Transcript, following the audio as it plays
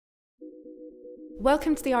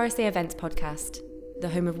Welcome to the RSA Events Podcast, the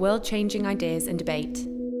home of world-changing ideas and debate.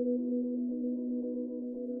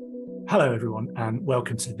 Hello, everyone, and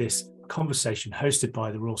welcome to this conversation hosted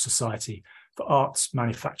by the Royal Society for Arts,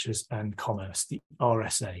 Manufactures and Commerce, the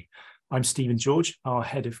RSA. I'm Stephen George, our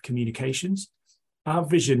Head of Communications. Our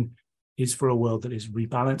vision is for a world that is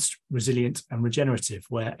rebalanced, resilient and regenerative,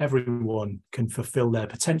 where everyone can fulfill their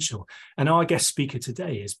potential. And our guest speaker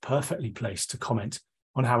today is perfectly placed to comment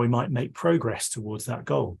on how we might make progress towards that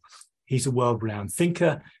goal. He's a world-renowned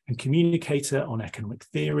thinker and communicator on economic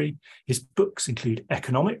theory. His books include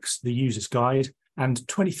Economics, The User's Guide, and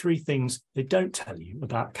 23 Things They Don't Tell You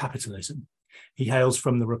About Capitalism. He hails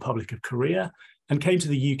from the Republic of Korea and came to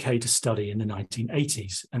the UK to study in the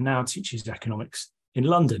 1980s and now teaches economics in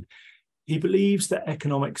London. He believes that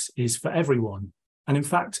economics is for everyone. And in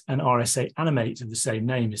fact, an RSA animate of the same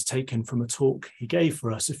name is taken from a talk he gave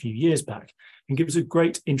for us a few years back and gives a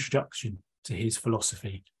great introduction to his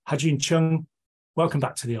philosophy. Ha-Joon Chung, welcome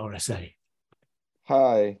back to the RSA.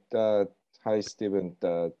 Hi, Stephen.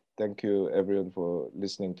 Thank you, everyone, for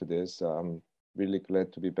listening to this. I'm really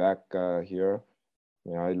glad to be back here.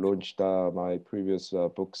 I launched my previous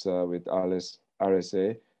books with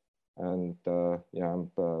RSA, and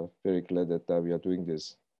I'm very glad that we are doing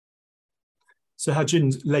this. So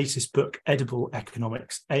Ha-Joon's latest book, Edible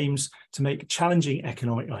Economics, aims to make challenging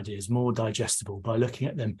economic ideas more digestible by looking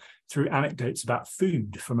at them through anecdotes about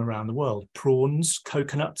food from around the world. Prawns,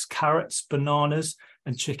 coconuts, carrots, bananas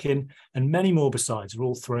and chicken, and many more besides are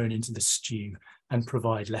all thrown into the stew and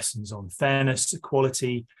provide lessons on fairness,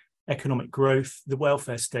 equality, economic growth, the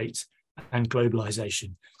welfare state and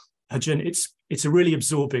globalization. Ha-Joon, it's a really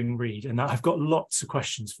absorbing read, and I've got lots of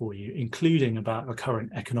questions for you, including about the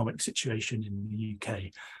current economic situation in the UK.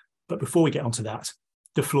 But before we get onto that,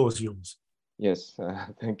 the floor is yours. Yes,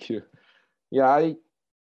 thank you. Yeah, I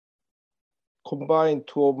combined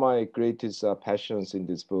two of my greatest passions in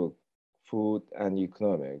this book, food and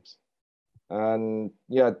economics. And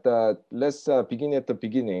let's begin at the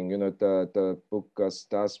beginning. The book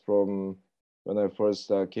starts from when I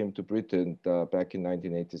first came to Britain back in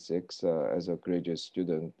 1986 as a graduate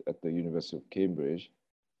student at the University of Cambridge.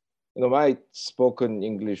 My spoken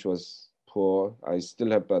English was poor. I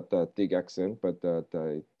still have a thick accent, but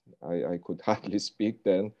I could hardly speak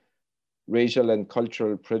then. Racial and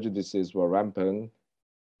cultural prejudices were rampant,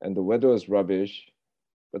 and the weather was rubbish.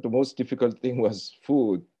 But the most difficult thing was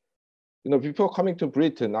food. Before coming to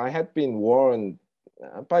Britain, I had been warned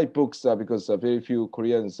by books because very few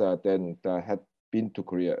Koreans then had been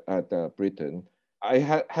to Britain. I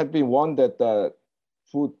had been warned that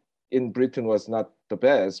food in Britain was not the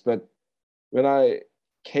best, but when I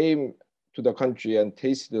came to the country and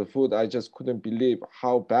tasted the food, I just couldn't believe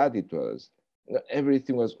how bad it was.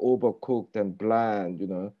 Everything was overcooked and bland.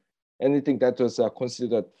 Anything that was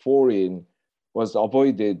considered foreign was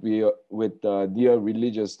avoided with near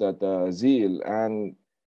religious zeal. And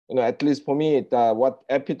at least for me, what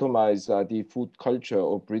epitomized the food culture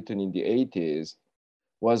of Britain in the 80s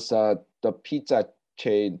was the pizza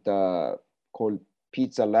chain called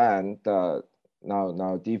Pizza Land,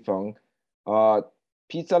 now defunct.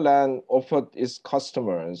 Pizza Land offered its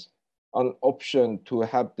customers an option to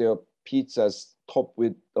have their pizzas topped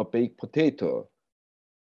with a baked potato,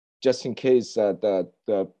 just in case the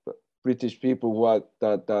British people who are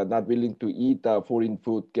not willing to eat foreign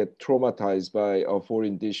food get traumatized by a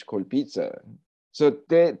foreign dish called pizza. So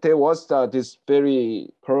there was this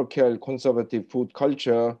very parochial conservative food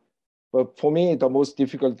culture. But for me, the most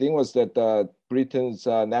difficult thing was that Britain's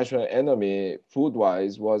national enemy,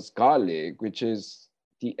 food-wise, was garlic, which is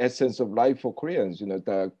the essence of life for Koreans.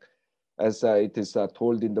 As it is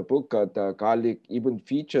told in the book, the garlic even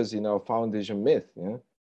features in our foundation myth.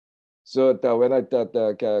 So when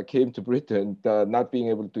I came to Britain, not being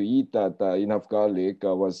able to eat enough garlic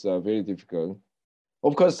was very difficult.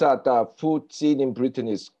 Of course, the food scene in Britain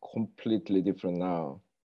is completely different now.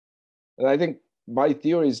 And I think my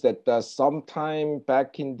theory is that sometime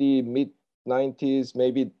back in the mid-90s,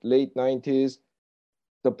 maybe late 90s,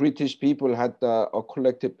 the British people had a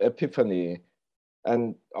collective epiphany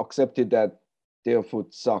and accepted that their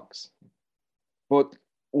food sucks. But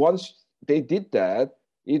once they did that,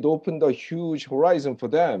 it opened a huge horizon for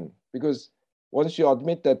them, because once you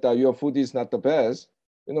admit that your food is not the best,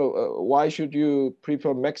 why should you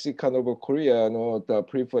prefer Mexican over Korean or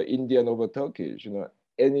prefer Indian over Turkish?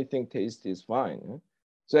 Anything tasty is fine.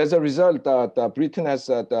 So as a result, Britain has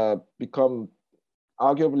become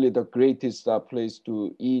arguably the greatest place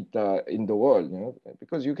to eat in the world,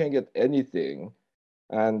 because you can get anything.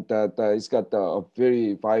 And it's got a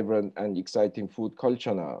very vibrant and exciting food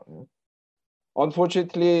culture now.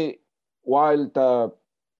 Unfortunately, while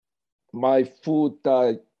my food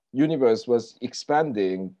universe was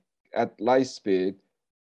expanding at light speed,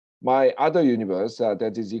 my other universe,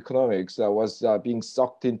 that is economics, was being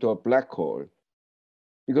sucked into a black hole.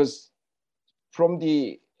 Because from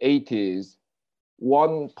the 80s,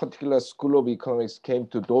 one particular school of economics came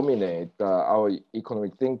to dominate our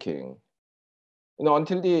economic thinking.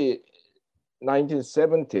 Until the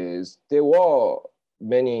 1970s, there were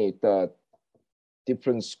many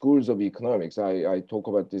different schools of economics. I talk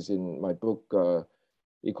about this in my book,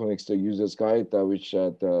 Economics, the User's Guide, which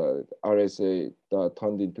the RSA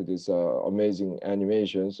turned into this amazing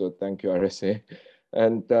animation. So thank you, RSA.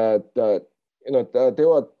 And there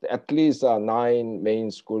were at least 9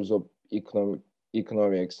 main schools of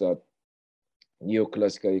economics,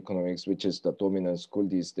 neoclassical economics, which is the dominant school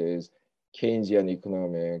these days, Keynesian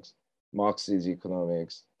economics, Marxist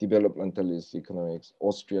economics, developmentalist economics,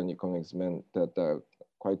 Austrian economics, meant that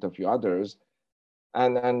quite a few others.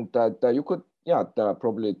 And you could,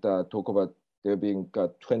 probably talk about there being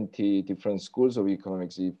 20 different schools of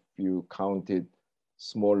economics if you counted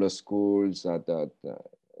smaller schools,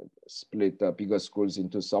 split bigger schools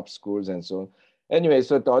into sub-schools and so on. Anyway,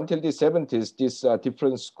 so until the 70s, these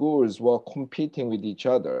different schools were competing with each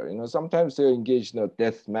other. Sometimes they were engaged in a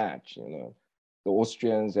death match. The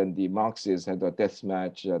Austrians and the Marxists had a death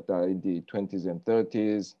match in the 20s and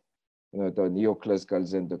 30s. The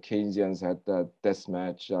neoclassicals and the Keynesians had a death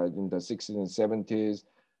match in the 60s and 70s.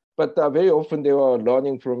 But very often they were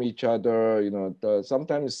learning from each other,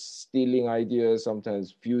 sometimes stealing ideas,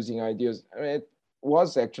 sometimes fusing ideas. I mean, it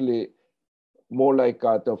was actually more like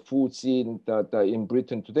the food scene in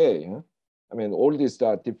Britain today. Huh? I mean, all these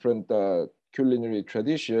different culinary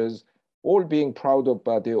traditions, all being proud of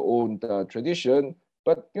their own tradition,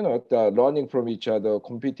 but learning from each other,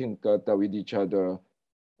 competing with each other.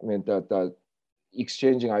 I mean,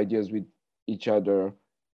 exchanging ideas with each other.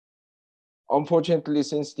 Unfortunately,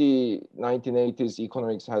 since the 1980s,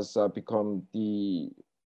 economics has become the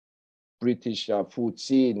British food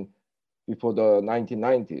scene before the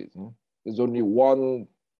 1990s. Huh? There's only one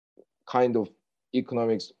kind of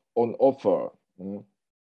economics on offer.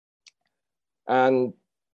 And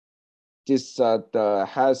this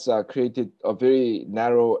has created a very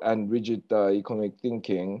narrow and rigid economic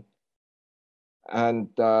thinking. And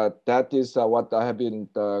that is what I have been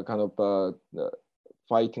kind of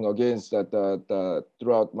fighting against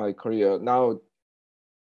throughout my career. Now,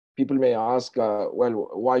 people may ask, well,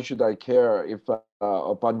 why should I care if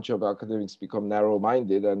a bunch of academics become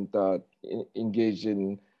narrow-minded and engage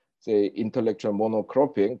in, say, intellectual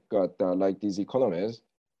monocropping, like these economists?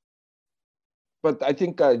 But I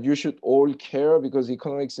think you should all care, because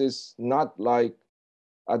economics is not like,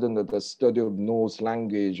 I don't know, the study of Norse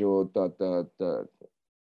language or the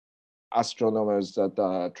astronomers that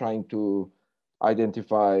are trying to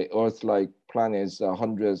identify Earth-like planets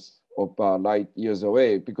hundreds of light years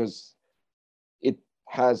away, because it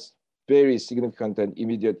has very significant and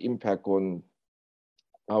immediate impact on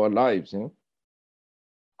our lives.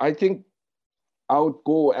 I think I would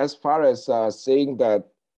go as far as saying that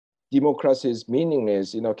democracy is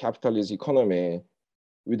meaningless in a capitalist economy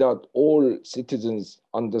without all citizens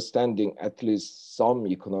understanding at least some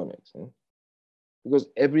economics. Because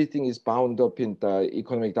everything is bound up in the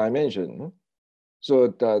economic dimension. So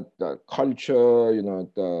the culture,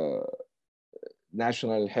 the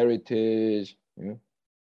national heritage,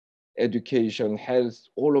 education, health,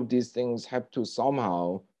 all of these things have to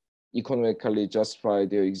somehow economically justify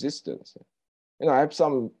their existence. I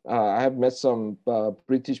have met some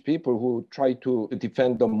British people who try to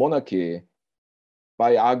defend the monarchy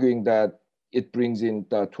by arguing that it brings in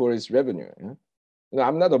the tourist revenue.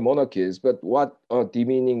 I'm not a monarchist, but what a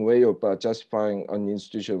demeaning way of justifying an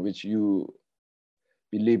institution which you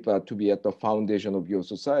believe to be at the foundation of your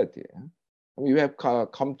society. I mean, you have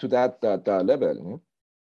come to that level.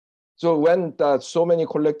 So when so many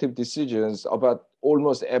collective decisions about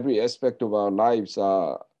almost every aspect of our lives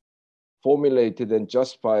are formulated and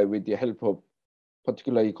justified with the help of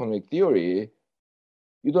particular economic theory,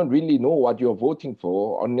 you don't really know what you're voting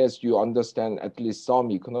for unless you understand at least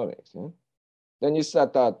some economics. Then it's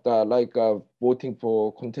like voting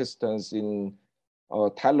for contestants in a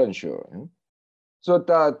talent show. So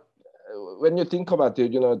that when you think about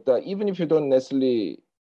it, even if you don't necessarily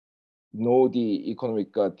know the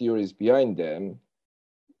economic theories behind them,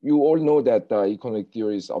 you all know that economic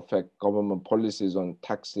theories affect government policies on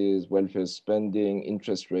taxes, welfare spending,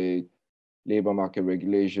 interest rate, labor market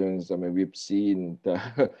regulations. I mean, we've seen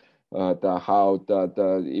how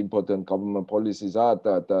the important government policies are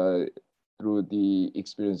through the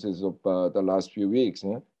experiences of the last few weeks.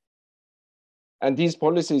 And these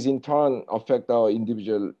policies in turn affect our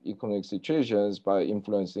individual economic situations by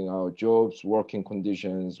influencing our jobs, working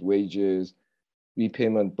conditions, wages,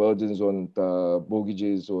 repayment burdens on the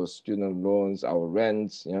mortgages or student loans, our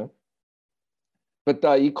rents. Yeah. But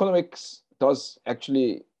economics does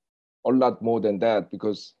actually a lot more than that,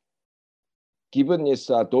 because given its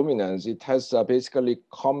dominance, it has basically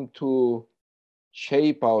come to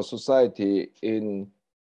shape our society in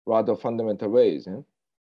rather fundamental ways. Yeah?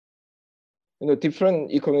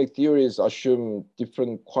 Different economic theories assume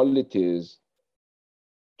different qualities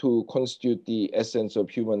to constitute the essence of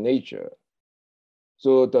human nature.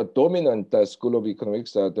 So the dominant school of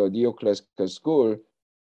economics, the neoclassical school,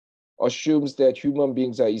 assumes that human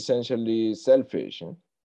beings are essentially selfish.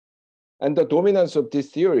 And the dominance of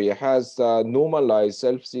this theory has normalized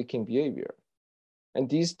self-seeking behavior. And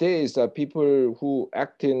these days, people who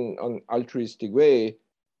act in an altruistic way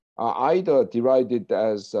are either derided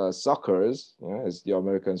as suckers, as the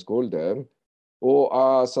Americans call them, or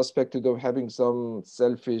are suspected of having some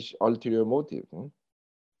selfish ulterior motive.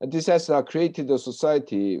 And this has created a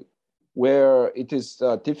society where it is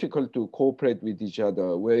difficult to cooperate with each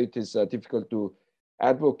other, where it is difficult to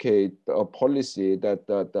advocate a policy that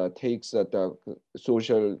takes the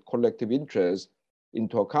social collective interest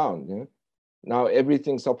into account. Now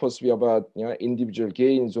everything's supposed to be about individual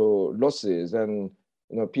gains or losses, and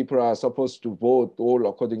people are supposed to vote all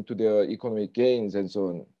according to their economic gains and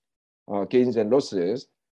so on, gains and losses.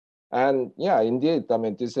 And yeah, indeed, I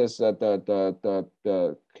mean, this has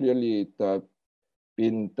clearly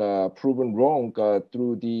been proven wrong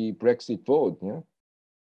through the Brexit vote. Yeah?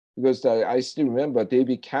 Because I still remember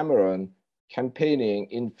David Cameron campaigning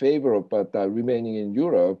in favor of remaining in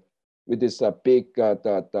Europe with this big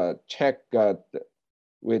check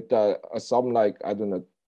with a sum like, I don't know,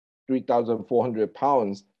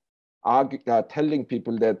 £3,400, telling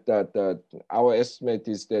people that our estimate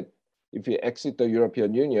is that if we exit the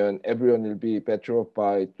European Union, everyone will be better off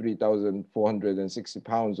by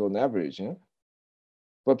 £3,460 on average. Yeah?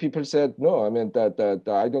 But people said, no, I mean, that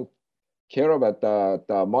I don't care about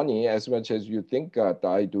the money as much as you think that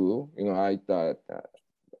I do. I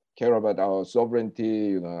care about our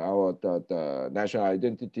sovereignty, our the national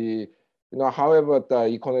identity. However, the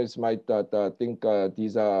economists might think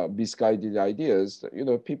these are misguided ideas.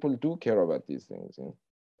 People do care about these things.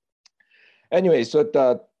 Anyway, so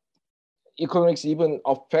the economics even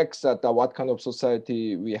affects what kind of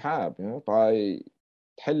society we have by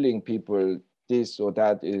telling people this or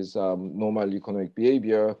that is normal economic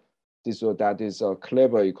behavior, this or that is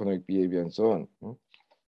clever economic behavior, and so on.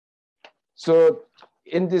 So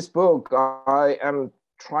in this book, I am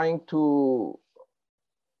trying to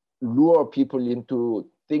lure people into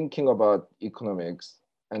thinking about economics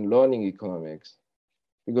and learning economics,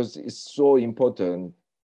 because it's so important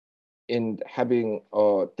in having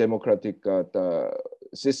a democratic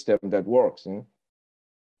system that works.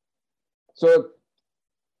 So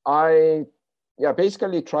I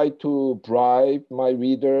basically try to bribe my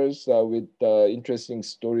readers with interesting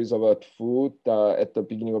stories about food at the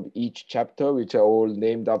beginning of each chapter, which are all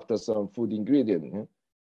named after some food ingredient.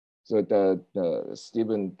 So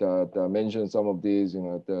Stephen mentioned some of these,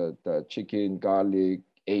 the chicken, garlic,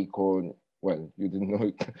 acorn. Well, you didn't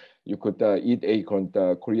know you could eat acorn.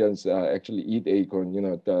 The Koreans actually eat acorn.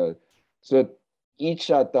 So each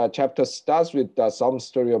chapter starts with some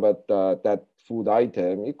story about that food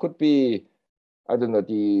item. It could be, I don't know,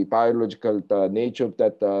 the biological nature of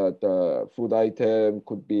that the food item,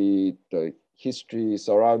 could be the history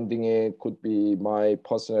surrounding it, could be my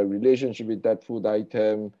personal relationship with that food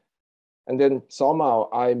item. And then somehow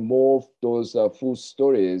I morph those food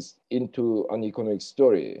stories into an economic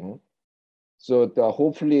story. So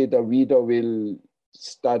hopefully the reader will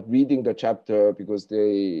start reading the chapter because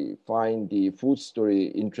they find the food story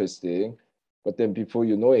interesting. But then before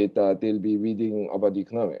you know it, they'll be reading about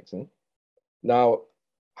economics. Now,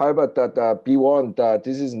 however, be warned that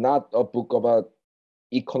this is not a book about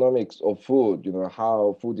economics of food,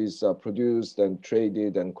 how food is produced and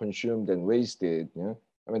traded and consumed and wasted.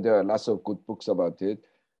 I mean, there are lots of good books about it.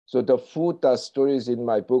 So the food stories in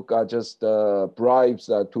my book are just bribes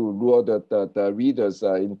to lure the readers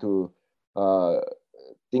into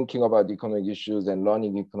thinking about economic issues and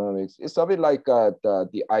learning economics. It's a bit like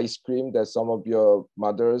the ice cream that some of your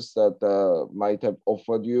mothers that might have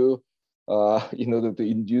offered you in order to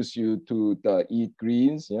induce you to eat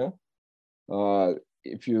greens.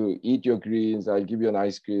 If you eat your greens, I'll give you an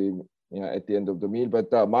ice cream at the end of the meal.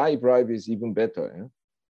 But my bribe is even better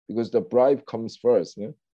because the bribe comes first.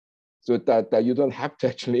 So that you don't have to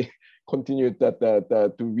actually continue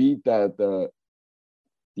to read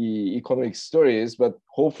the economic stories, but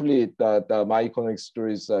hopefully my economic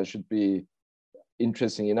stories should be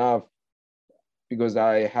interesting enough, because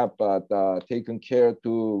I have taken care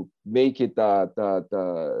to make it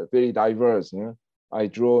very diverse. I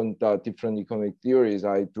drawn different economic theories.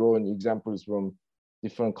 I drawn examples from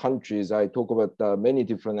different countries. I talk about many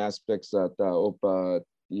different aspects of the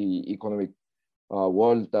economic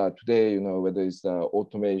world today. Whether it's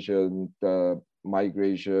automation,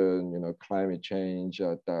 migration, climate change,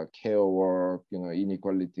 the care work,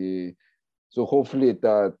 inequality. So hopefully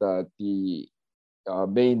the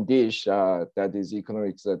main dish that is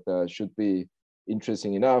economics that should be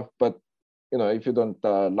interesting enough. But if you don't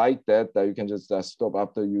like that, you can just stop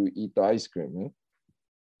after you eat the ice cream.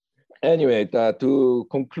 Anyway, to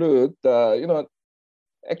conclude,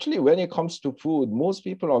 actually, when it comes to food, most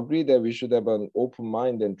people agree that we should have an open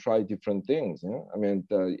mind and try different things. I mean,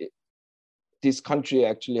 this country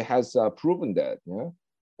actually has proven that.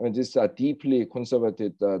 I mean, this deeply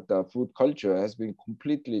conservative the food culture has been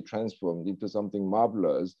completely transformed into something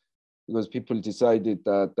marvelous, because people decided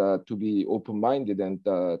that to be open-minded and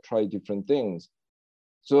try different things.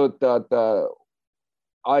 So that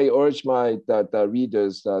I urge my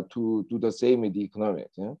readers to do the same with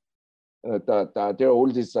economics. There are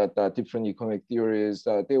all these different economic theories.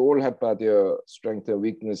 They all have their strengths and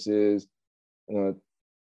weaknesses.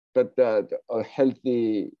 But a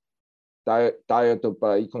healthy diet of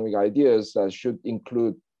economic ideas should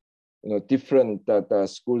include, different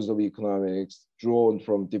schools of economics drawn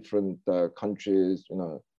from different countries.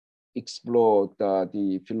 Explore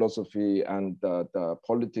the philosophy and the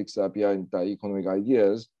politics behind the economic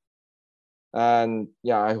ideas. And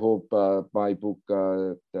yeah, I hope my book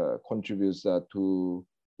contributes to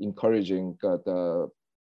encouraging the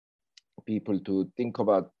people to think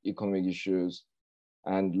about economic issues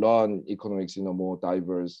and learn economics in a more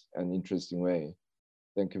diverse and interesting way.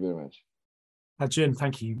 Thank you very much. Jun,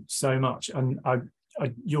 thank you so much. And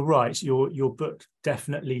you're right. Your book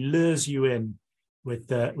definitely lures you in with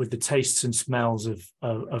the tastes and smells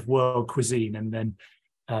of world cuisine, and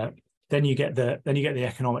then you get the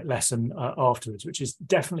economic lesson afterwards, which is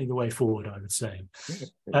definitely the way forward, I would say.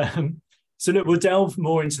 So look, we'll delve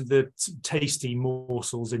more into the tasty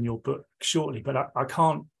morsels in your book shortly, but I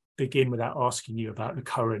can't begin without asking you about the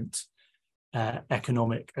current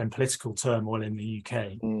economic and political turmoil in the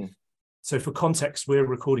UK. So for context, we're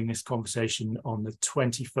recording this conversation on the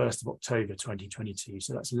 21st of October 2022.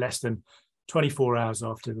 So that's less than 24 hours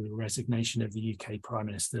after the resignation of the UK Prime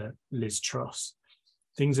Minister, Liz Truss.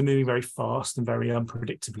 Things are moving very fast and very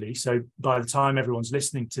unpredictably. So by the time everyone's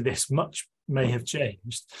listening to this, much may have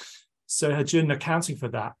changed. So Jun, accounting for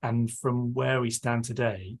that, and from where we stand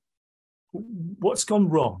today, what's gone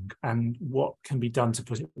wrong and what can be done to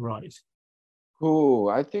put it right?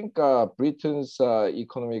 I think Britain's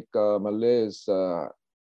economic malaise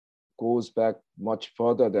goes back much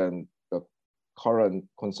further than the current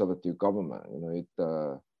conservative government. It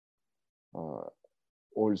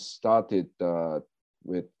all started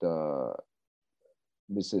with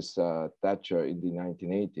Mrs. Thatcher in the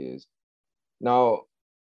 1980s. Now,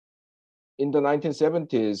 in the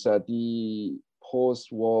 1970s, the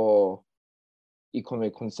post-war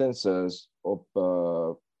economic consensus of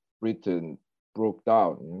Britain broke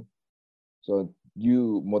down. So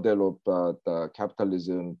new model of the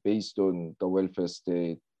capitalism based on the welfare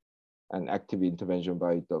state and active intervention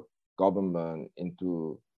by the government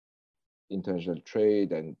into international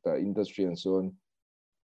trade and industry and so on.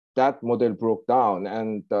 That model broke down,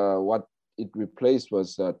 and what it replaced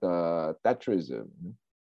was Thatcherism.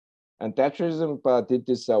 And Thatcherism did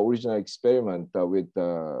this original experiment with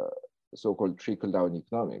so-called trickle-down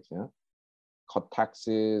economics. Cut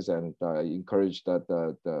taxes and encourage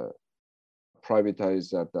the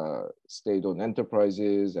privatize the state-owned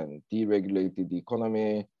enterprises and deregulated the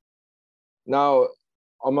economy. Now,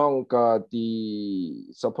 among the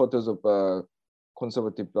supporters of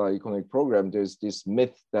conservative economic program, there's this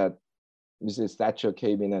myth that Mrs. Thatcher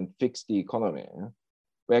came in and fixed the economy.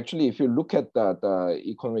 But actually, if you look at the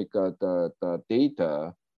economic the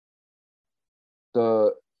data,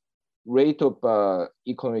 the rate of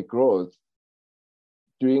economic growth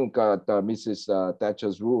during Mrs.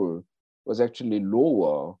 Thatcher's rule was actually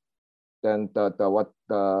lower than what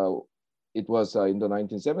it was in the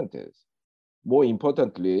 1970s. More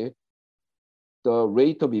importantly, the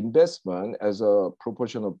rate of investment as a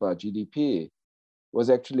proportion of GDP was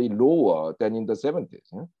actually lower than in the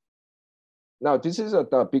 70s. Now, this is a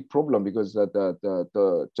big problem, because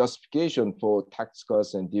the justification for tax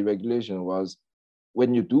cuts and deregulation was,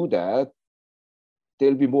 when you do that,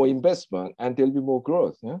 there'll be more investment and there'll be more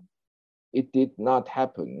growth. It did not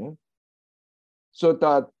happen. So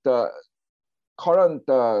the current,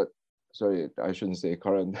 sorry, I shouldn't say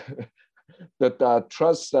current, that the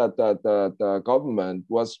trust that the government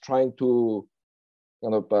was trying to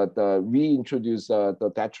kind of reintroduce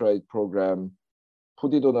the Thatcherite program,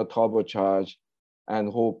 put it on a turbocharge,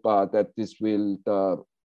 and hope that this will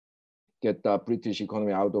get the British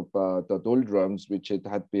economy out of the doldrums, which it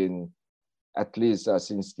had been at least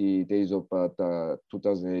since the days of the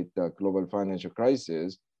 2008 global financial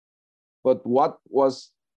crisis. But what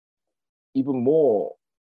was even more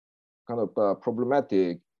kind of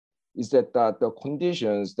problematic is that the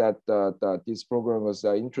conditions that this program was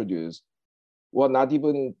introduced were not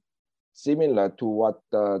even similar to what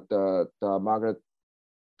the Margaret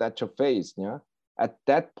Thatcher faced. Yeah? At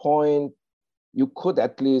that point, you could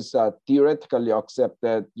at least theoretically accept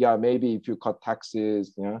that, yeah, maybe if you cut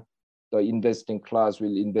taxes, yeah, the investing class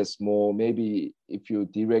will invest more. Maybe if you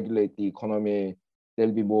deregulate the economy,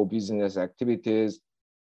 there'll be more business activities.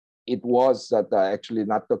 It was actually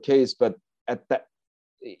not the case, but at that,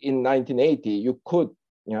 in 1980, you could,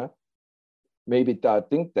 yeah, maybe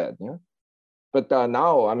think that, yeah. But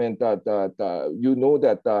now, I mean, you know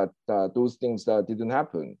that those things didn't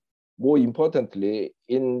happen. More importantly,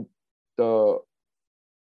 in the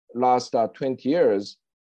last 20 years,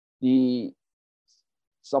 the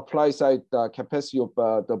supply side capacity of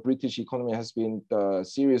the British economy has been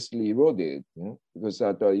seriously eroded, because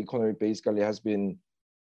the economy basically has been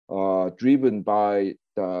driven by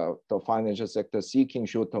the financial sector seeking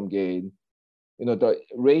short-term gain. You know, the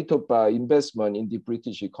rate of investment in the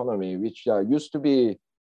British economy, which used to be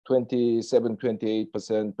 27,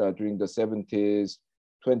 28% during the 70s,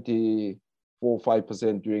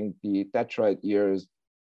 24-5% during the Thatcherite years.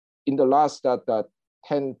 In the last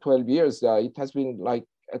 10, 12 years, it has been like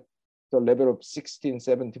at the level of 16,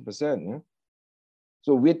 17%. Yeah?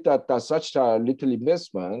 So with that such little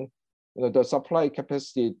investment, you know, the supply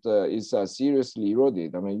capacity is seriously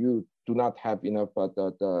eroded. I mean, you do not have enough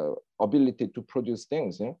the ability to produce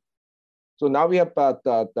things. Yeah? So now we have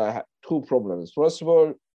two problems. First of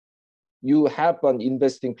all, you have an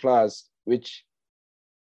investing class which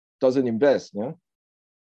doesn't invest. Yeah?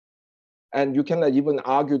 And you cannot even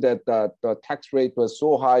argue that the tax rate was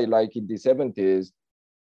so high, like in the 70s,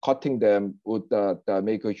 cutting them would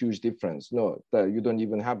make a huge difference. No, you don't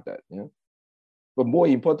even have that. Yeah? But more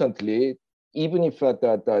importantly, even if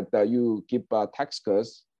you give tax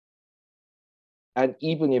cuts, and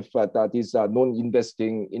even if these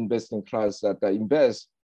non-investing investing class invest,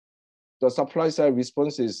 the supply side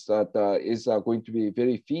responses is going to be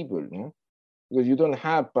very feeble. Yeah? Because you don't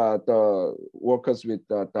have the workers with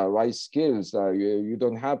the right skills. You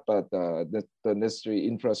don't have the necessary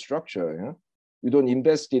infrastructure. Yeah? You don't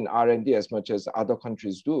invest in R&D as much as other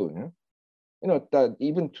countries do. Yeah? You know, that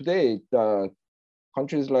even today, the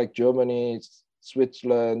countries like Germany,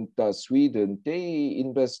 Switzerland, Sweden, they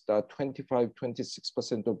invest 25,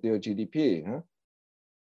 26% of their GDP. Huh?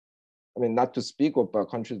 I mean, not to speak of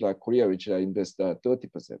countries like Korea, which invest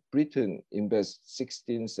 30%. Britain invests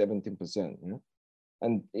 16, 17%. Yeah?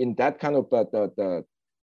 And in that kind of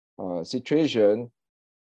situation,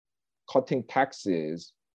 cutting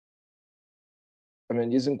taxes, I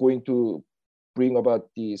mean, isn't going to bring about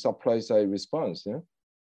the supply side response. Yeah?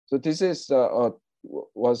 So this is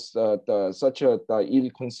was such a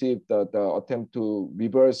ill-conceived attempt to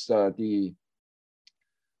reverse the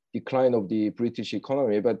decline of the British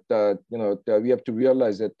economy. But you know, we have to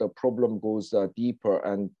realize that the problem goes deeper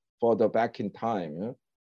and further back in time. Yeah?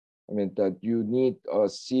 I mean, that you need a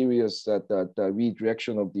serious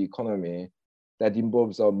redirection of the economy that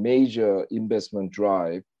involves a major investment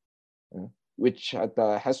drive, which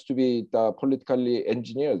has to be politically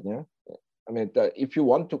engineered. Yeah? I mean, if you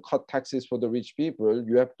want to cut taxes for the rich people,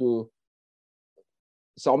 you have to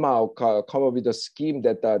somehow come up with a scheme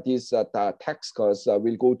that these tax cuts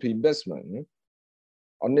will go to investment. Yeah?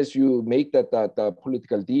 Unless you make that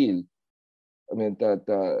political deal, I mean,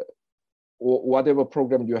 that whatever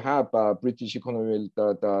program you have, British economy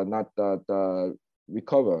will not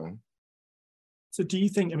recover. So do you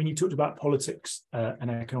think, I mean, you talked about politics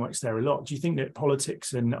and economics there a lot. Do you think that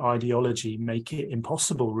politics and ideology make it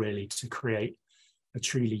impossible really to create a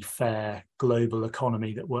truly fair global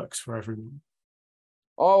economy that works for everyone?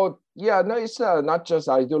 Oh, yeah, no, it's not just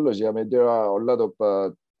ideology. I mean, there are a lot of,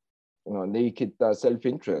 you know, naked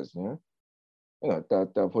self-interest. Yeah? You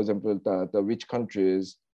know, for example, the rich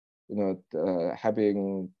countries, you know,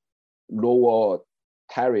 having lower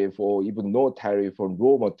tariff or even no tariff on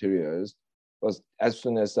raw materials, because as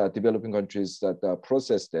soon as developing countries that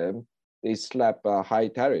process them, they slap a high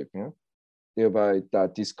tariff, yeah? Thereby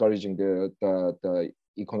discouraging the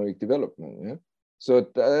economic development. Yeah? So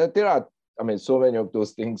there are I mean, so many of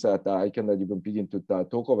those things that I cannot even begin to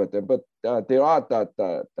talk about them. But there are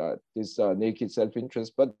this naked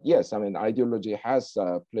self-interest. But yes, I mean, ideology has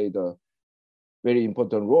played a very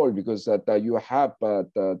important role, because you have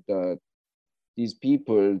these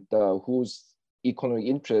people whose economic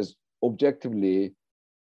interests objectively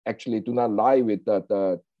actually do not lie with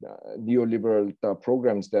the neoliberal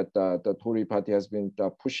programs that the Tory party has been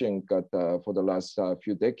pushing for the last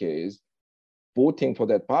few decades, voting for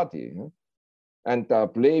that party, and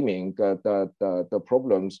blaming the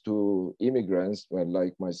problems to immigrants, well,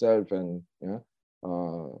 like myself, and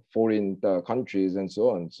foreign countries and so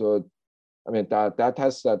on. So, I mean, that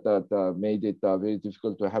has made it very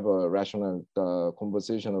difficult to have a rational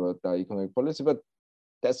conversation about economic policy. But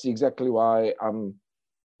that's exactly why I'm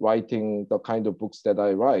writing the kind of books that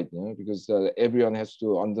I write, because everyone has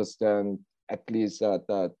to understand at least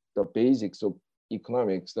the basics of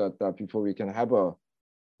economics before we can have a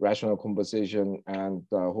rational conversation and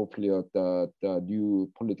hopefully the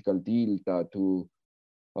new political deal to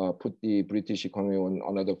put the British economy on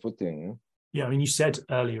another footing. Yeah, I mean, you said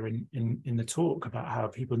earlier in the talk about how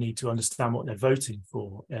people need to understand what they're voting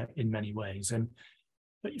for in many ways. And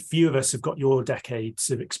few of us have got your decades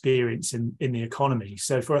of experience in the economy.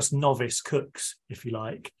 So for us novice cooks, if you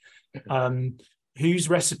like, whose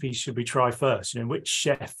recipes should we try first? Which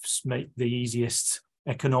chefs make the easiest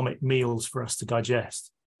economic meals for us to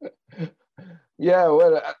digest? Yeah,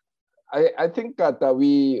 well, I think that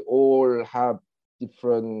we all have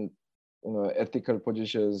different ethical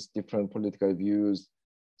positions, different political views.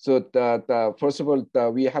 So that first of all,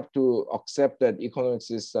 we have to accept that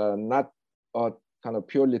economics is not a kind of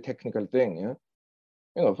purely technical thing.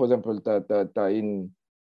 For example, that in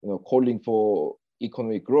calling for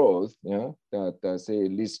economic growth, that say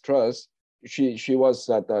Liz Truss, she was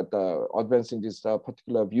advancing this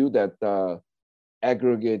particular view that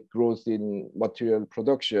aggregate growth in material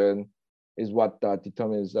production is what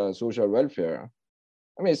determines social welfare.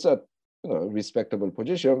 I mean, it's a respectable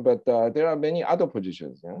position, but there are many other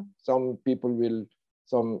positions. Some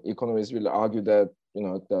economists will argue that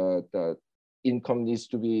the income needs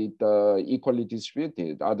to be equally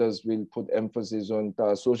distributed. Others will put emphasis on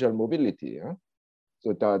the social mobility.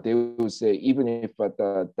 So they will say even if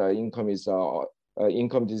the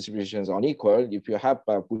income distribution is unequal, if you have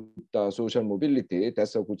good social mobility,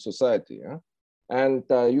 that's a good society. And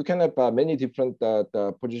you can have many different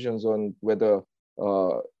positions on whether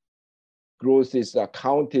growth is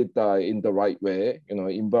counted in the right way.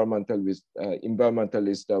 Environmentalists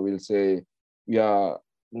will say we are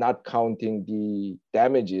not counting the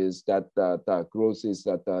damages that growth is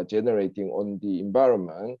generating on the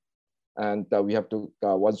environment, and we have to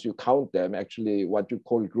once you count them, actually what you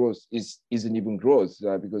call growth isn't even growth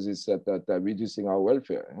because it's reducing our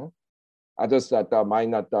welfare. Others that might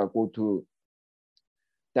not go to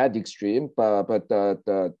that extreme, but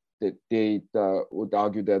they would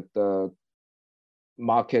argue that the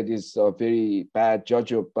market is a very bad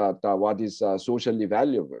judge of what is socially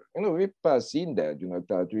valuable. We've seen that.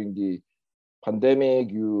 During the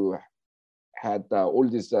pandemic, you had all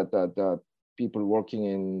these people working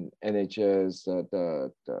in NHS,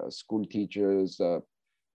 the school teachers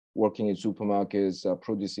working in supermarkets,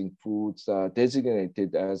 producing foods,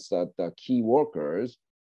 designated as the key workers,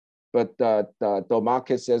 but the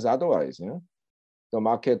market says otherwise. The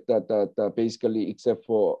market that basically, except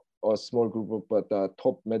for a small group of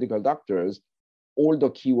top medical doctors, all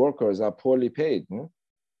the key workers are poorly paid.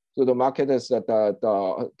 So the market has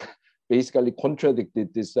basically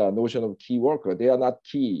contradicted this notion of key worker. They are not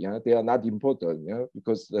key. They are not important.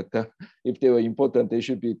 Because if they were important, they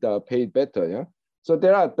should be paid better. So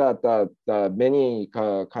there are many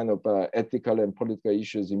kind of ethical and political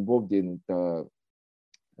issues involved in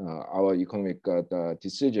our economic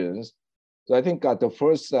decisions. So I think the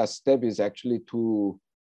first step is actually to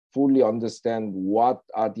fully understand what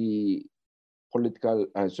are the ethical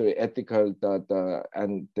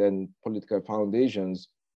and then political foundations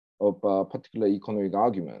of a particular economic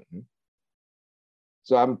argument.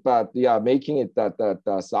 So I'm making it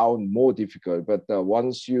that sound more difficult, but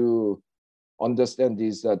once you understand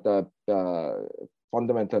these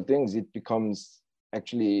fundamental things, it becomes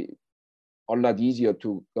actually a lot easier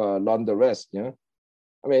to learn the rest. I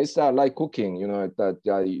mean, it's like cooking, that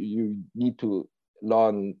you need to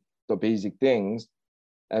learn the basic things,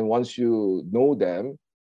 and once you know them,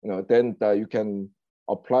 then you can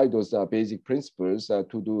apply those basic principles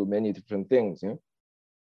to do many different things.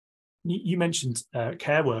 You mentioned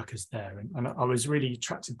care workers there, and I was really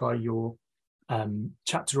attracted by your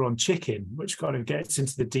chapter on chicken, which kind of gets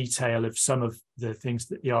into the detail of some of the things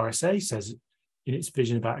that the RSA says in its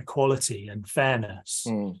vision about equality and fairness.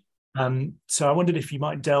 So I wondered if you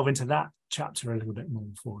might delve into that chapter a little bit more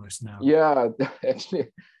for us now. Yeah, actually,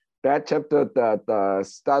 that chapter that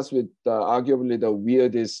starts with arguably the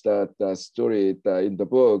weirdest story in the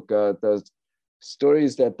book. The story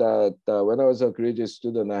is that when I was a graduate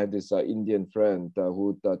student, I had this Indian friend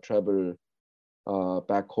who would travel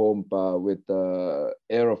back home with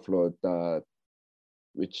Aeroflot,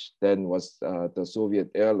 which then was the Soviet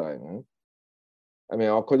airline. I mean,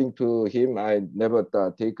 according to him, I never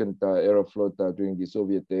taken the Aeroflot during the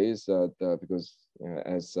Soviet days because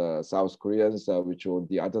as South Koreans, which were on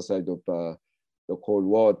the other side of the Cold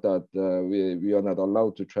War, that we are not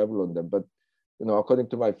allowed to travel on them. But according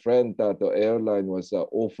to my friend, the airline was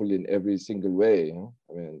awful in every single way.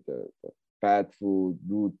 I mean, the bad food,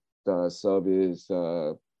 rude service,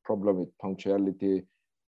 problem with punctuality,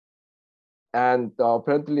 and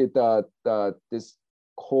apparently this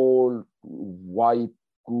cold white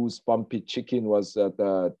goose bumpy chicken was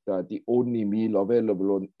the only meal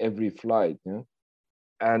available on every flight,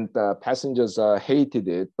 and passengers hated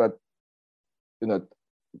it, but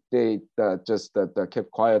they just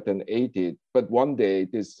kept quiet and ate it. But one day,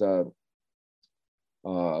 this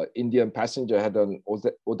Indian passenger had an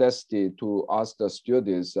audacity to ask the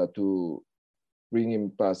stewardess to bring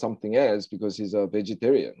him something else because he's a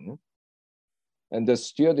vegetarian. And the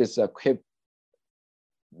stewardess kept,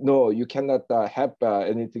 no, you cannot have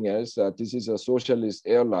anything else. This is a socialist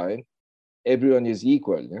airline. Everyone is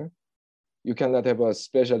equal. You cannot have a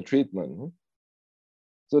special treatment.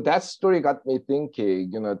 So that story got me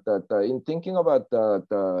thinking, that in thinking about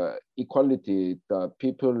the equality, the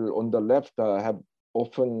people on the left have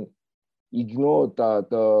often ignored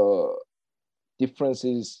the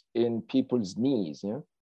differences in people's needs.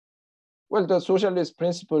 Well, the socialist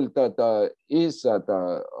principle that is a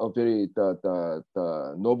very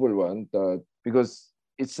noble one because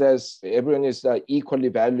it says everyone is equally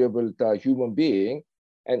valuable human being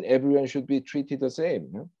and everyone should be treated the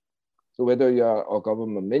same. So whether you are a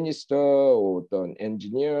government minister or an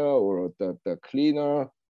engineer or the cleaner,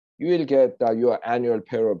 you will get your annual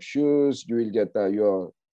pair of shoes, you will get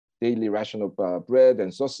your daily ration of bread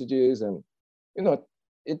and sausages, and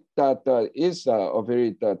it is a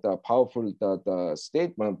very powerful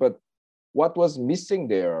statement. But what was missing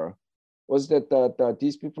there was that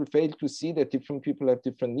these people failed to see that different people have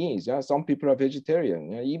different needs. Some people are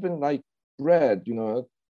vegetarian, even like bread.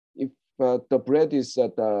 If the bread is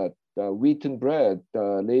the wheaten bread,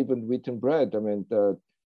 leavened wheaten bread, I mean, the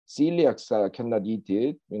celiacs cannot eat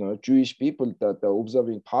it. Jewish people that are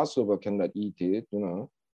observing Passover cannot eat it.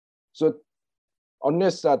 So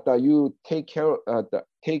unless you take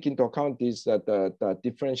into account these the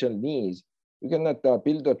differential needs, you cannot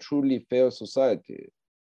build a truly fair society.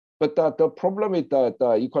 But the problem with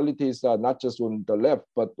the equality is not just on the left,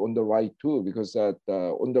 but on the right too, because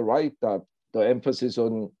on the right, the emphasis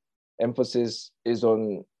is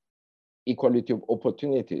on equality of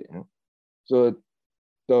opportunity. So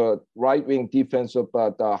the right-wing defense of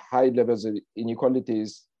the high levels of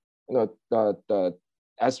inequalities,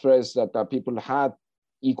 as far as that people had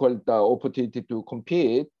equal opportunity to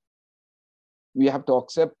compete, we have to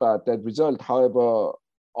accept that result, however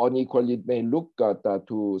unequal it may look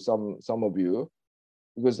to some of you,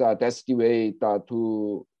 because that's the way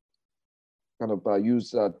to kind of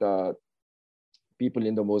use the people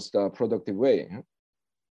in the most productive way.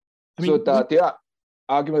 So their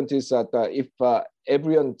argument is that if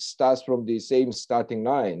everyone starts from the same starting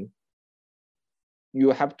line,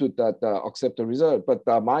 you have to accept the result.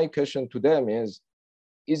 But my question to them is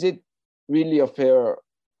it really a fair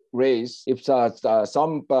race if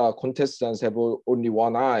some contestants have only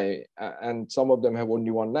one eye and some of them have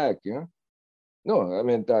only one leg? No, I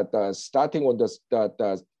mean, starting on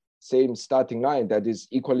the same starting line, that is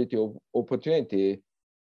equality of opportunity,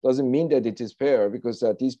 doesn't mean that it is fair, because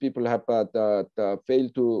these people have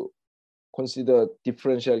failed to consider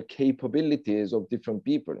differential capabilities of different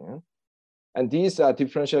people. And these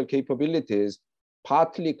differential capabilities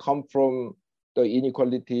partly come from the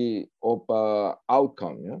inequality of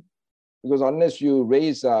outcome. Because unless you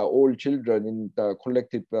raise all children in the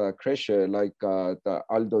collective creche, like the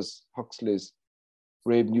Aldous Huxley's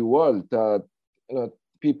Brave New World,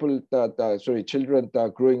 children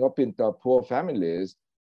growing up in the poor families,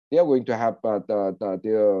 they are going to have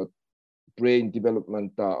their brain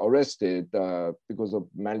development arrested because of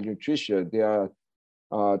malnutrition. They are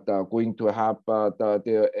going to have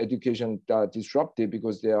their education disrupted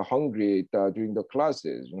because they are hungry during the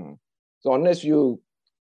classes. So unless you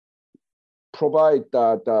provide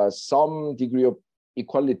some degree of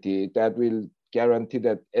equality that will guarantee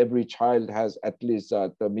that every child has at least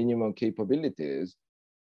the minimum capabilities,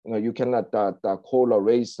 You cannot call a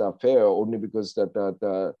race fair only because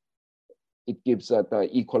it gives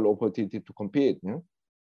equal opportunity to compete.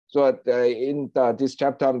 So in this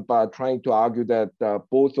chapter, I'm trying to argue that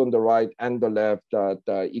both on the right and the left,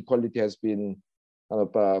 equality has been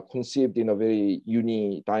conceived in a very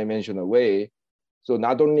unidimensional way. So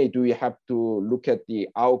not only do we have to look at the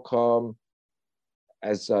outcome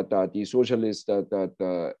as the socialists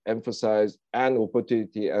emphasize, and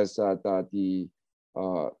opportunity as the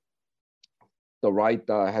right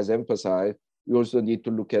has emphasized, we also need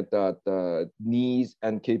to look at the needs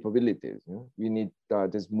and capabilities. We need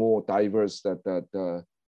this more diverse,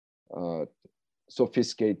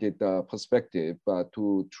 sophisticated perspective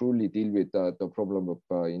to truly deal with the problem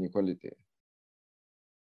of inequality.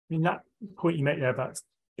 I mean, that point you make there about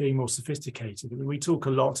being more sophisticated, I mean, we talk a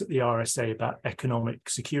lot at the RSA about economic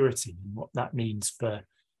security and what that means for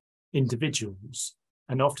individuals.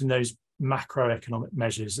 And often those macroeconomic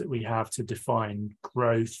measures that we have to define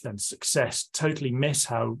growth and success totally miss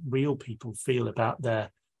how real people feel about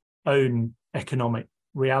their own economic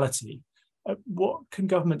reality. What can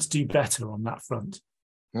governments do better on that front?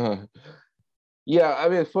 Yeah, I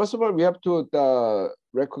mean, first of all, we have to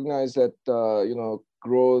recognize that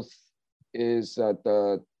growth is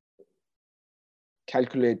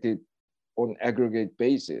calculated on aggregate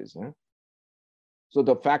basis. So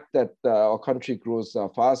the fact that our country grows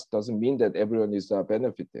fast doesn't mean that everyone is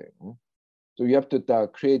benefiting. So you have to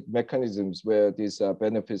create mechanisms where these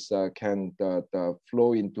benefits can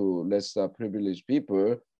flow into less privileged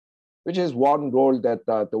people, which is one role that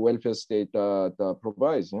the welfare state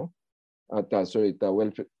provides. One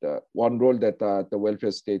role that the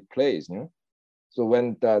welfare state plays. So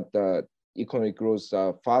when the economy grows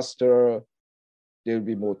faster, there will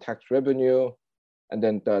be more tax revenue, and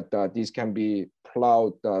then these can be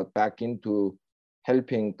plowed back into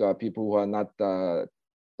helping people who are not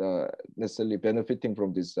necessarily benefiting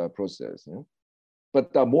from this process.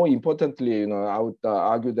 But more importantly, I would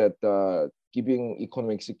argue that giving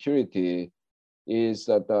economic security is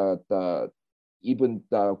even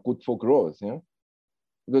good for growth.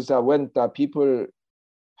 Because when people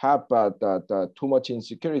have too much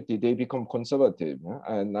insecurity, they become conservative,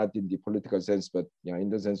 and not in the political sense, but in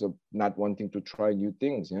the sense of not wanting to try new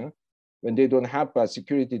things. When they don't have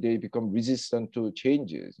security, they become resistant to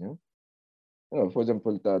changes. For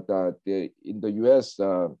example, in the US,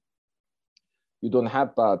 you don't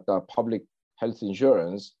have public health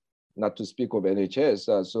insurance, not to speak of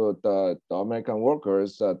NHS. So the American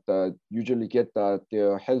workers usually get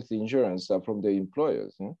their health insurance from their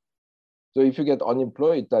employers. So if you get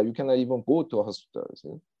unemployed, you cannot even go to hospitals.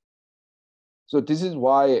 So this is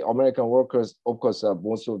why American workers, of course,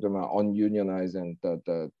 most of them are ununionized and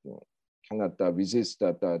cannot resist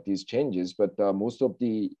these changes. But most of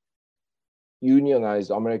the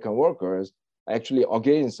unionized American workers are actually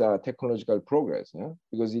against technological progress,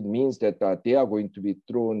 because it means that they are going to be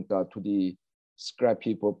thrown to the scrap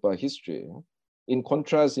heap of history. In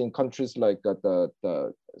contrast, in countries like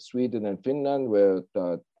Sweden and Finland, where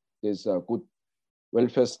there's a good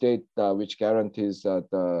welfare state which guarantees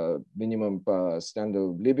the minimum standard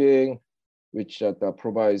of living, which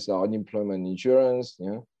provides unemployment insurance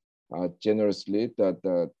generously,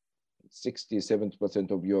 that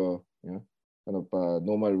 60-70% of your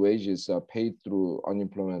normal wages are paid through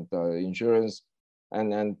unemployment insurance,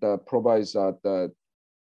 and provides a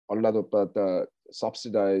lot of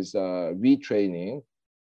subsidized retraining.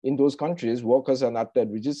 In those countries, workers are not that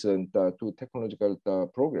resistant to technological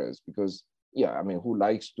progress because, who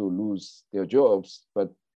likes to lose their jobs?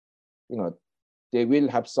 But, they will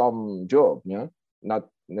have some job, not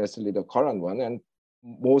necessarily the current one, and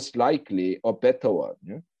most likely a better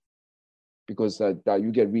one, because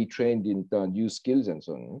you get retrained in the new skills and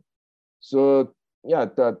so on. So,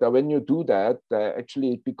 when you do that,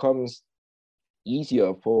 actually it becomes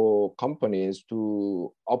easier for companies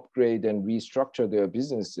to upgrade and restructure their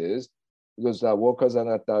businesses because workers are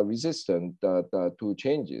not resistant to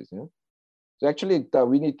changes. So actually,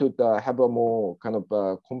 we need to have a more kind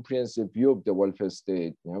of comprehensive view of the welfare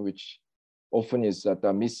state, which often is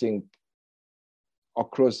missing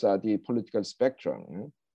across the political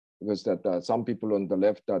spectrum, because some people on the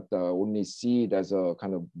left only see it as a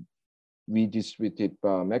kind of redistributive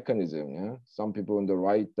mechanism. Some people on the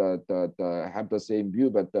right have the same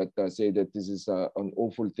view, but say that this is an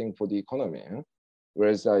awful thing for the economy.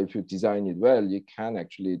 Whereas if you design it well, you can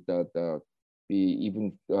actually be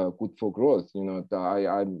even good for growth.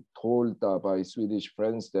 I'm told by Swedish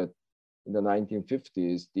friends that in the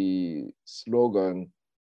 1950s, the slogan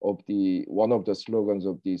of one of the slogans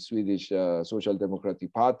of the Swedish Social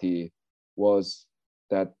Democratic Party was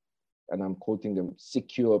that and I'm quoting them,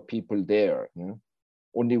 secure people there. You know?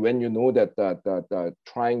 Only when you know that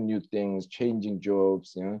trying new things, changing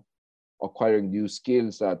jobs, you know, acquiring new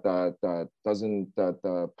skills that doesn't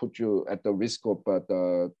put you at the risk of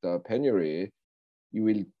the penury, you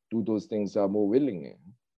will do those things more willingly.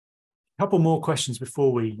 A couple more questions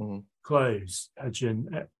before we close,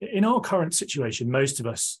 Jun. In our current situation, most of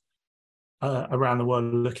us around the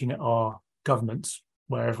world are looking at our governments,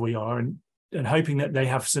 wherever we are, and hoping that they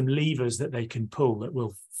have some levers that they can pull that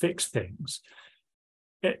will fix things.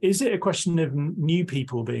 Is it a question of new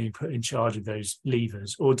people being put in charge of those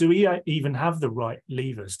levers, or do we even have the right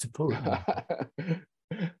levers to pull at them?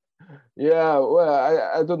 Yeah,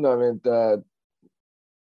 well, I don't know. I mean,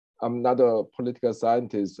 I'm not a political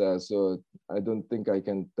scientist, so I don't think I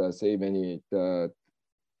can say many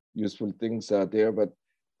useful things there. But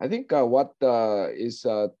I think what is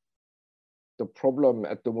the problem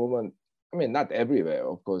at the moment, I mean, not everywhere,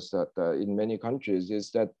 of course, that in many countries,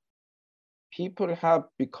 is that people have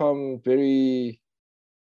become very,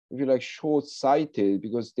 if you like, short-sighted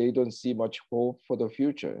because they don't see much hope for the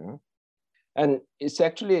future. You know? And it's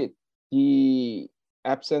actually the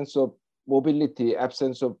absence of mobility,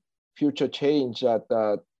 absence of future change,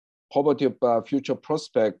 poverty of future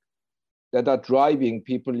prospect that are driving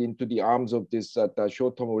people into the arms of this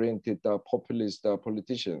short-term oriented populist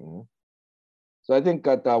politician. So I think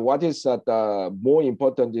that what is more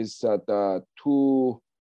important is to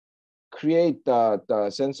create the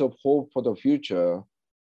sense of hope for the future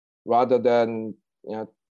rather than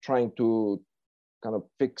trying to kind of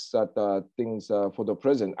fix things for the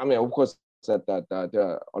present. I mean, of course, that there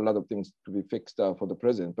are a lot of things to be fixed for the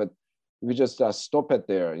present, but if we just stop it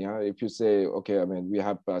there, if you say, okay, I mean, we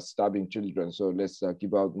have starving children, so let's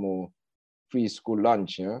give out more free school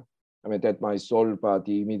lunch, I mean, that might solve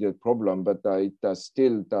the immediate problem, but it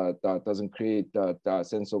still doesn't create that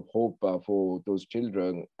sense of hope for those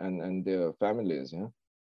children and their families.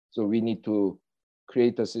 So we need to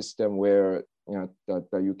create a system where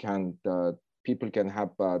people can have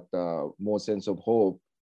more sense of hope.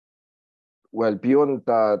 Well, beyond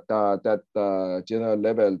that general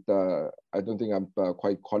level, I don't think I'm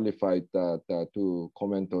quite qualified to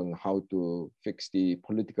comment on how to fix the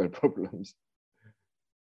political problems.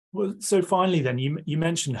 Well, so finally, then you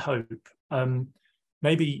mentioned hope.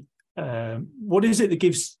 Maybe what is it that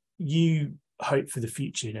gives you hope for the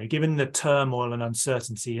future? Given the turmoil and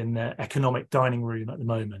uncertainty in the economic dining room at the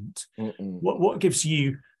moment, what gives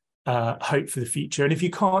you hope for the future? And if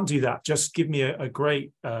you can't do that, just give me a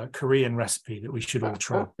great Korean recipe that we should all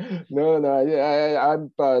try. No, I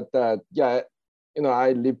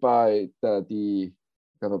live by the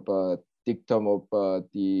kind of dictum of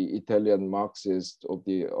the Italian Marxist of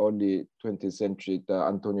the early 20th century,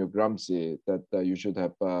 Antonio Gramsci, that you should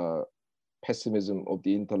have pessimism of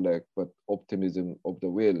the intellect, but optimism of the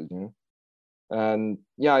will. And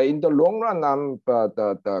in the long run, I'm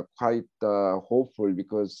quite hopeful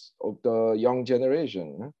because of the young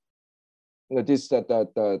generation.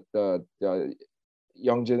 The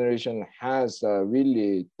young generation has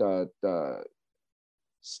really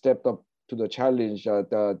stepped up to the challenge.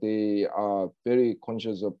 They are very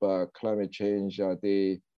conscious of climate change.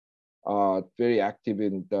 They are very active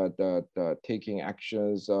in taking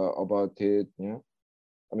actions about it.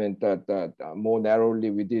 I mean, more narrowly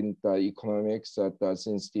within economics,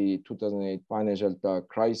 since the 2008 financial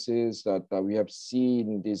crisis, we have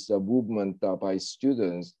seen this movement by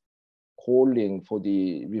students calling for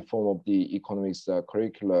the reform of the economics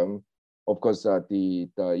curriculum. Of course, the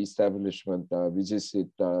establishment resisted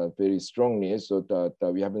very strongly, so that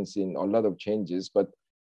we haven't seen a lot of changes. But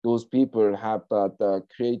those people have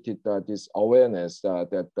created this awareness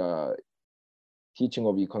that teaching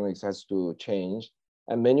of economics has to change.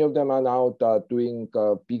 And many of them are now doing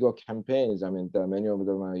bigger campaigns. I mean, many of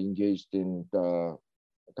them are engaged in kind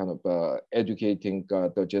of educating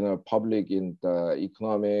the general public in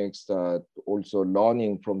economics, also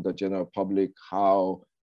learning from the general public how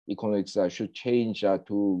economics should change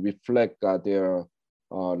to reflect their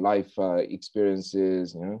life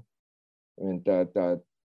experiences. I mean, that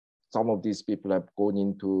some of these people have gone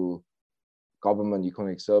into government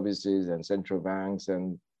economic services and central banks,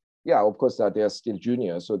 and of course, they are still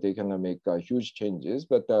juniors, so they cannot make huge changes.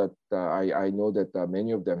 But I know that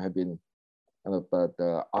many of them have been kind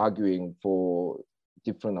of arguing for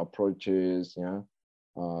different approaches,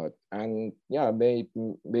 and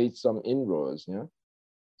made some inroads.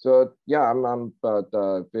 So I'm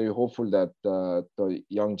very hopeful that the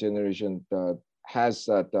young generation has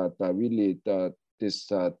really this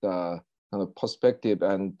kind of perspective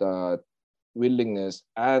and willingness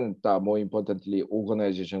and more importantly,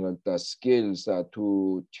 organizational skills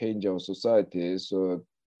to change our society. So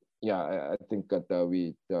yeah, I think that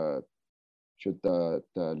we should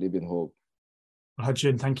live in hope.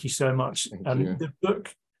 Hajun, thank you so much. Thank you. The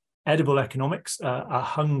book, Edible Economics, A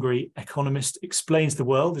Hungry Economist Explains the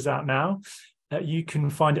World, is out now. You can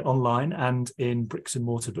find it online and in bricks and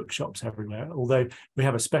mortar bookshops everywhere, although we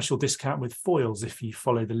have a special discount with foils if you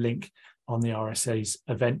follow the link on the RSA's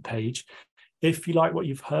event page. If you like what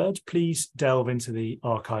you've heard, please delve into the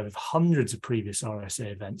archive of hundreds of previous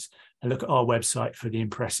RSA events and look at our website for the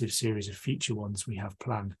impressive series of future ones we have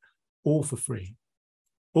planned, all for free.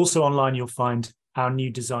 Also online, you'll find our new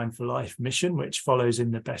Design for Life mission, which follows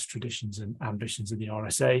in the best traditions and ambitions of the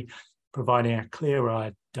RSA, providing a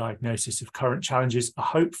clear-eyed diagnosis of current challenges, a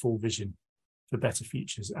hopeful vision for better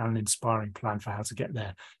futures, and an inspiring plan for how to get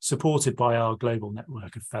there, supported by our global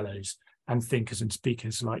network of fellows and thinkers and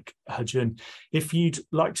speakers like Hajun. If you'd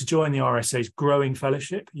like to join the RSA's growing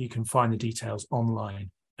fellowship, you can find the details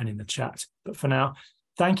online and in the chat. But for now,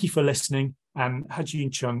 thank you for listening. And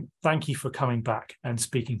Hajun Chung, thank you for coming back and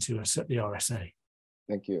speaking to us at the RSA.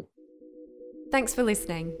 Thank you. Thanks for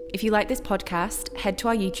listening. If you like this podcast, head to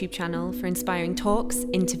our YouTube channel for inspiring talks,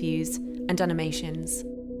 interviews, and animations.